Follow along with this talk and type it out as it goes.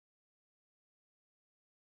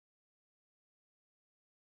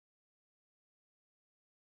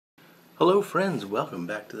Hello friends, welcome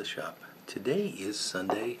back to the shop. Today is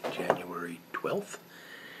Sunday, January 12th,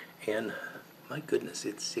 and my goodness,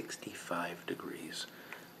 it's 65 degrees.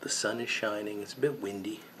 The sun is shining, it's a bit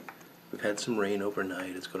windy. We've had some rain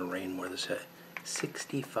overnight, it's going to rain more this day.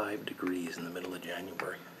 65 degrees in the middle of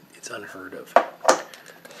January. It's unheard of.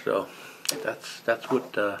 So, that's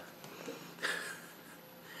what,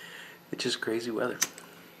 it's just crazy weather.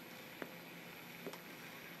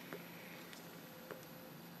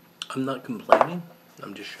 I'm not complaining,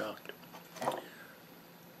 I'm just shocked.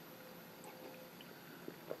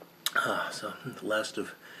 So, the last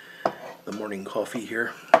of the morning coffee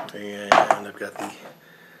here, and I've got the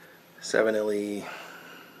 7LE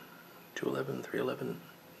 211, 311,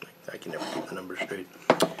 I can never keep the numbers straight,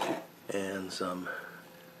 and some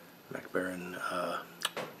MacBaron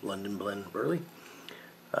London Blend Burley.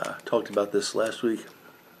 Talked about this last week.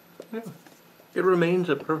 Yeah, it remains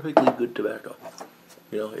a perfectly good tobacco.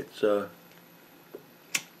 You know,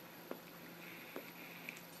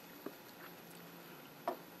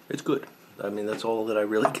 it's good. I mean, that's all that I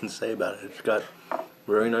really can say about it. It's got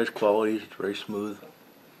very nice qualities. It's very smooth.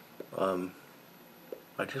 I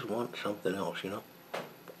just want something else, you know.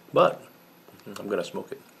 But I'm gonna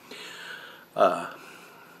smoke it.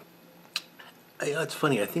 It's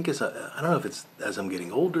funny. I think I don't know if it's as I'm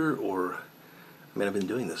getting older, or I mean, I've been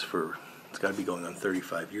doing this for, it's got to be going on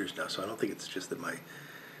 35 years now. So I don't think it's just that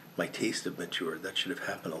my taste have matured. That should have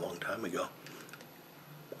happened a long time ago.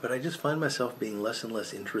 But I just find myself being less and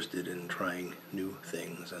less interested in trying new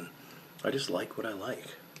things, and I just like what I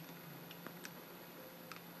like.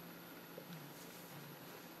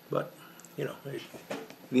 But, you know,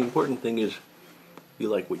 the important thing is you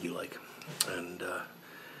like what you like, and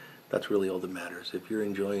that's really all that matters. If you're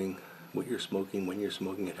enjoying what you're smoking, when you're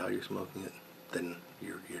smoking it, how you're smoking it, then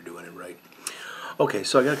you're doing it right. Okay,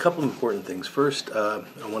 so I got a couple of important things. First, I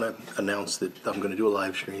want to announce that I'm going to do a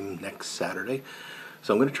live stream next Saturday.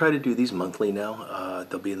 So I'm going to try to do these monthly now.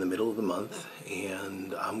 They'll be in the middle of the month,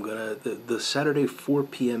 and I'm going to, the Saturday 4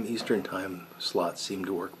 p.m. Eastern time slots seem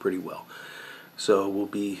to work pretty well. So we'll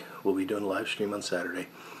be doing a live stream on Saturday,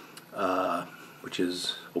 which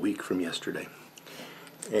is a week from yesterday.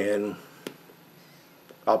 And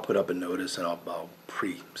I'll put up a notice, and I'll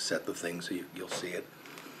preset the thing so you'll see it.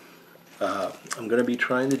 I'm going to be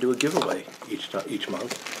trying to do a giveaway each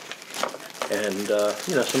month, and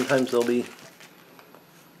you know, sometimes there'll be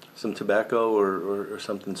some tobacco or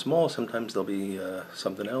something small. Sometimes there'll be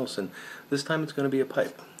something else, and this time it's going to be a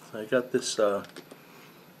pipe. I got this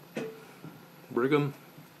Brigham.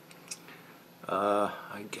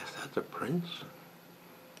 I guess that's a Prince.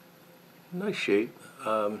 Nice shape.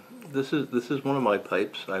 This is one of my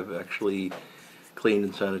pipes. I've actually cleaned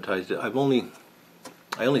and sanitized it.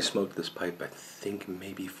 I only smoked this pipe, I think,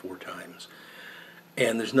 maybe 4 times.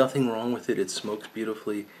 And there's nothing wrong with it. It smokes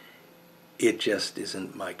beautifully. It just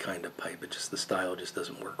isn't my kind of pipe. The style just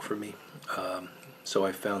doesn't work for me. So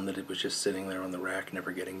I found that it was just sitting there on the rack,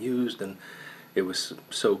 never getting used, and it was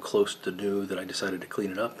so close to new that I decided to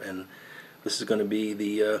clean it up. And this is going to be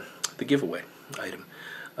the giveaway item.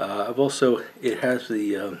 It has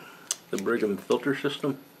the Brigham filter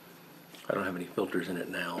system. I don't have any filters in it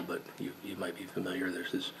now, but you might be familiar.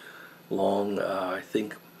 There's this long, I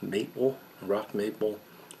think, rock maple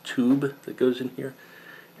tube that goes in here.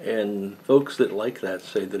 And folks that like that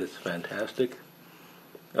say that it's fantastic.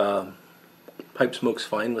 Pipe smokes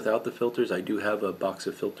fine without the filters. I do have a box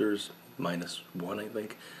of filters, -1 I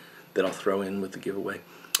think, that I'll throw in with the giveaway.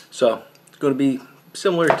 So it's going to be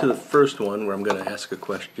similar to the first one, where I'm going to ask a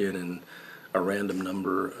question, and a random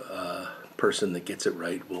number person that gets it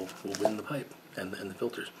right will win the pipe and the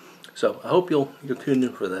filters. So I hope you'll tune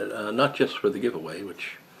in for that, not just for the giveaway,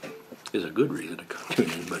 which is a good reason to tune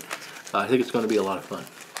in, but I think it's going to be a lot of fun.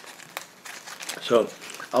 So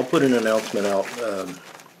I'll put an announcement out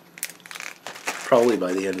probably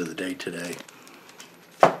by the end of the day today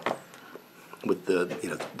with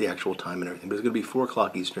the actual time and everything. But it's going to be 4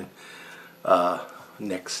 o'clock Eastern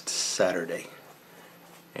next Saturday,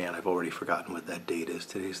 and I've already forgotten what that date is.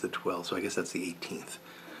 Today's the 12th, so I guess that's the 18th.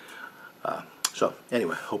 So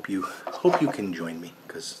anyway, hope you can join me,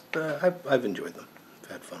 because I've enjoyed them. I've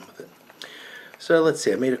had fun with it. So let's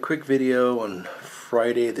see, I made a quick video on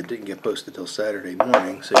Friday that didn't get posted till Saturday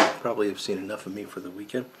morning, so you probably have seen enough of me for the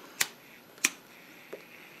weekend.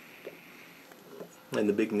 And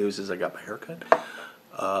the big news is I got my hair cut.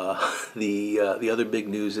 The other big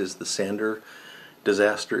news is the sander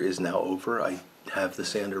disaster is now over. I have the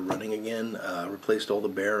sander running again, replaced all the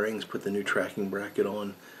bearings, put the new tracking bracket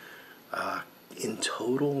on. In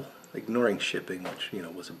total, ignoring shipping, which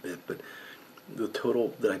was a bit, but the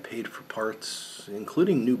total that I paid for parts,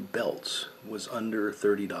 including new belts, was under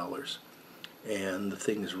 $30, and the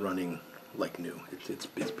thing is running like new. It's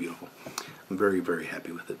beautiful. I'm very, very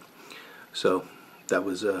happy with it. So that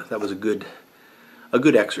was a good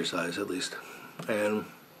exercise, at least. And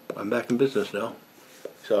I'm back in business now.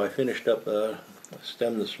 So I finished up a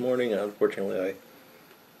stem this morning. Unfortunately,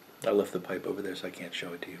 I left the pipe over there, so I can't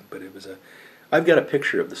show it to you. But it was I've got a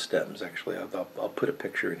picture of the stems, actually. I'll put a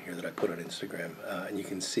picture in here that I put on Instagram, and you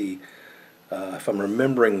can see, if I'm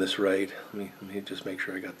remembering this right, let me just make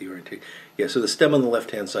sure I got the orientation. Yeah, so the stem on the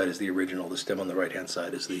left-hand side is the original. The stem on the right-hand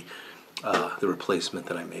side is the replacement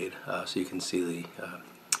that I made. So you can see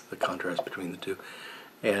the contrast between the two.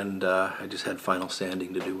 And I just had final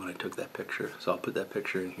sanding to do when I took that picture. So I'll put that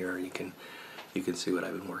picture in here, and you can see what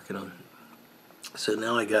I've been working on. So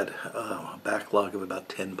now I got a backlog of about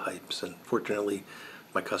 10 pipes, and fortunately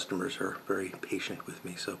my customers are very patient with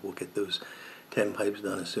me, so we'll get those 10 pipes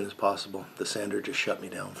done as soon as possible. The sander just shut me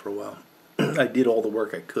down for a while. I did all the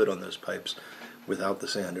work I could on those pipes without the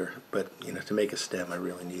sander, but you know, to make a stem I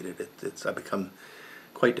really needed it. I've become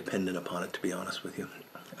quite dependent upon it, to be honest with you.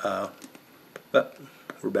 But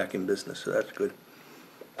we're back in business, so that's good.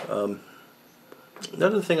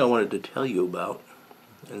 Another thing I wanted to tell you about,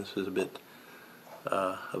 and this is a bit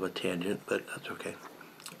of a tangent, but that's okay.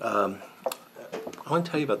 I want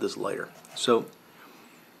to tell you about this lighter. So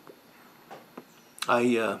I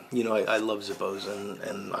love Zippos,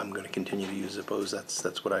 and I'm going to continue to use Zippos.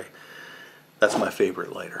 That's my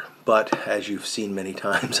favorite lighter. But as you've seen many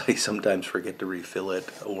times, I sometimes forget to refill it,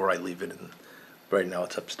 or I leave it in. Right now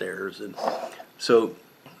it's upstairs, and so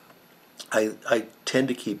I tend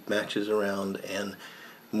to keep matches around, and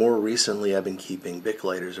more recently I've been keeping Bic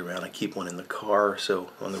lighters around. I keep one in the car,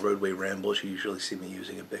 so on the roadway rambles you usually see me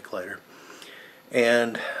using a Bic lighter.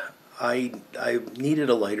 And I needed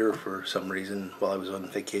a lighter for some reason while I was on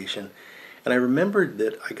vacation, and I remembered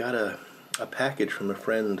that I got a package from a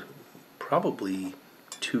friend probably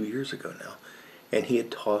 2 years ago now, and he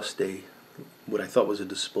had tossed what I thought was a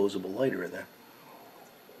disposable lighter in there.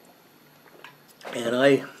 And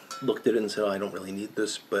I looked at it and said, I don't really need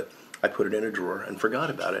this, but I put it in a drawer and forgot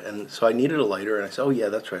about it. And so I needed a lighter, and I said, oh yeah,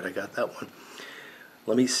 that's right, I got that one.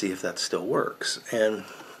 Let me see if that still works. And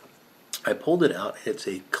I pulled it out, and it's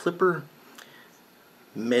a Clipper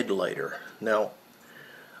med lighter. Now,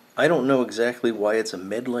 I don't know exactly why it's a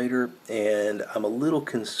med lighter, and I'm a little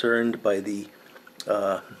concerned by the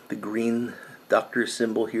green doctor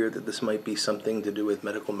symbol here, that this might be something to do with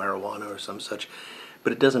medical marijuana or some such.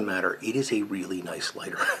 But it doesn't matter. It is a really nice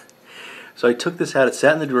lighter. So I took this out. It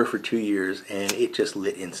sat in the drawer for 2 years, and it just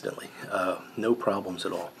lit instantly. No problems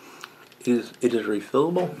at all. It is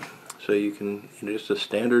refillable, so you can, just a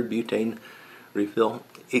standard butane refill.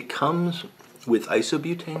 It comes with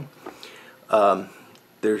isobutane.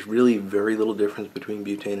 There's really very little difference between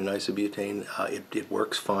butane and isobutane. It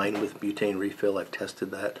works fine with butane refill. I've tested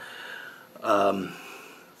that.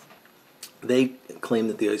 They claim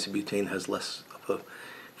that the isobutane has less of a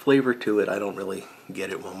flavor to it. I don't really get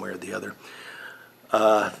it one way or the other.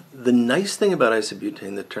 The nice thing about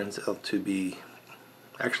isobutane that turns out to be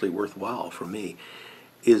actually worthwhile for me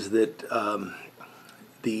is that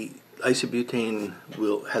the isobutane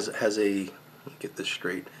has a, get this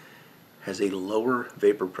straight, has a lower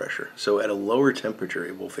vapor pressure. So at a lower temperature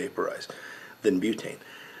it will vaporize than butane.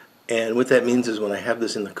 And what that means is when I have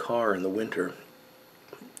this in the car in the winter,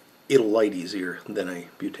 it'll light easier than a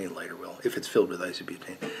butane lighter will if it's filled with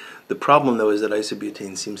isobutane. The problem though is that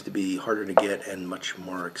isobutane seems to be harder to get and much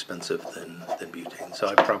more expensive than butane, so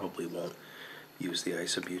I probably won't use the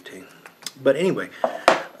isobutane. But anyway,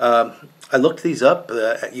 I looked these up.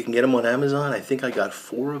 You can get them on Amazon. I think I got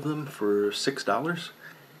 4 of them for $6,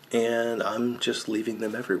 and I'm just leaving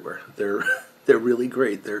them everywhere. They're really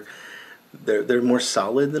great. They're more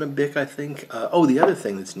solid than a Bic, I think. Oh, the other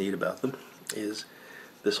thing that's neat about them is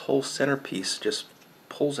this whole centerpiece just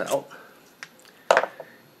pulls out,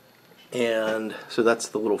 and so that's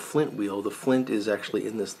the little flint wheel. The flint is actually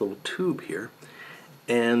in this little tube here,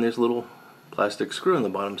 and there's a little plastic screw on the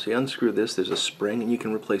bottom. So you unscrew this, there's a spring, and you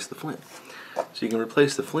can replace the flint. So you can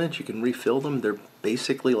replace the flint, you can refill them. They're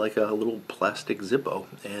basically like a little plastic Zippo,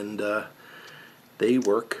 and they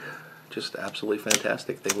work just absolutely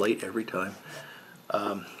fantastic. They light every time.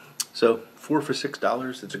 So 4 for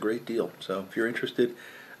 $6, it's a great deal. So if you're interested,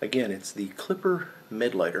 again, it's the Clipper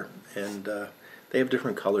Med Lighter, and they have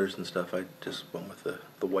different colors and stuff. I just went with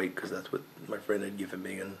the white because that's what my friend had given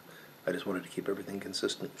me, and I just wanted to keep everything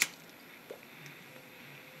consistent.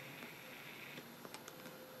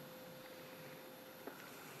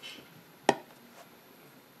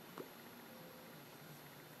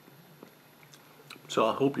 So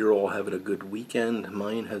I hope you're all having a good weekend.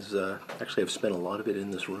 Mine has, actually I've spent a lot of it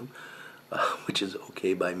in this room, which is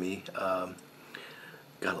okay by me. Got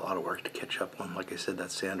a lot of work to catch up on. Like I said,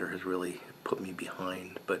 that sander has really put me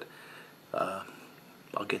behind, but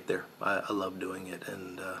I'll get there. I love doing it,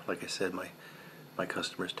 and like I said, my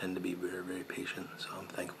customers tend to be very, very patient, so I'm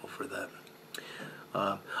thankful for that.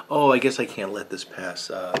 Oh, I guess I can't let this pass.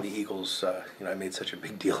 The Eagles, I made such a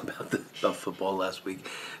big deal about football last week.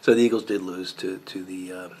 So the Eagles did lose to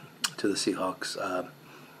the Seahawks.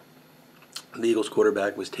 The Eagles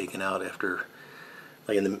quarterback was taken out after,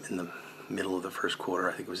 like in the middle of the first quarter.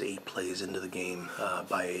 I think it was 8 plays into the game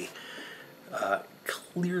by a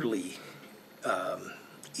clearly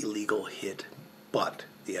illegal hit, but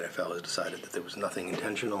the NFL has decided that there was nothing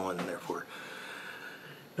intentional, and therefore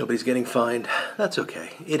nobody's getting fined. That's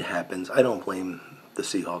okay. It happens. I don't blame the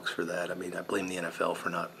Seahawks for that. I mean, I blame the NFL for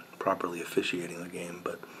not properly officiating the game,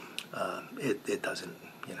 but it doesn't,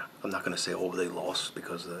 I'm not going to say, oh, they lost,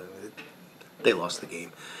 because they lost the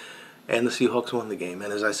game. And the Seahawks won the game.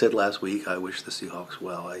 And as I said last week, I wish the Seahawks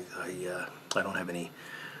well. I don't have any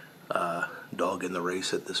dog in the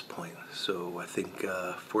race at this point. So I think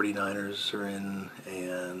 49ers are in,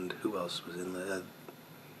 and who else was in the,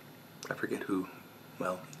 I forget who.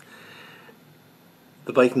 Well,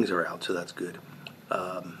 the Vikings are out, so that's good.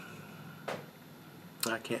 I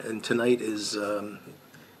can't. And tonight is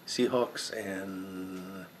Seahawks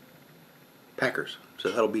and Packers, so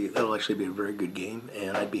that'll actually be a very good game,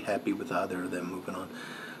 and I'd be happy with either of them moving on.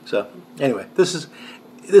 So anyway, this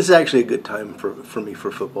is actually a good time for me for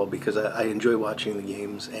football, because I enjoy watching the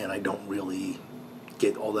games, and I don't really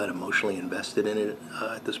get all that emotionally invested in it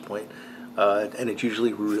at this point. And it's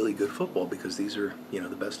usually really good football, because these are,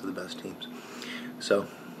 the best of the best teams. So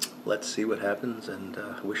let's see what happens, and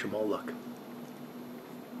wish them all luck.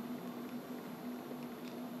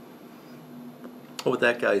 Well, with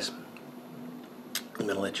that, guys, I'm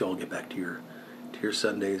going to let you all get back to your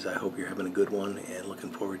Sundays. I hope you're having a good one, and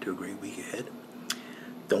looking forward to a great week ahead.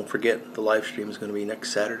 Don't forget, the live stream is going to be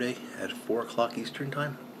next Saturday at 4 o'clock Eastern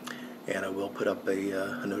Time. And I will put up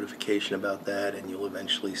a notification about that, and you'll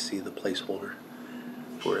eventually see the placeholder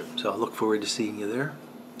for it. So I look forward to seeing you there.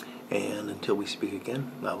 And until we speak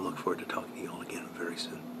again, I will look forward to talking to you all again very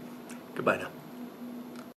soon. Goodbye now.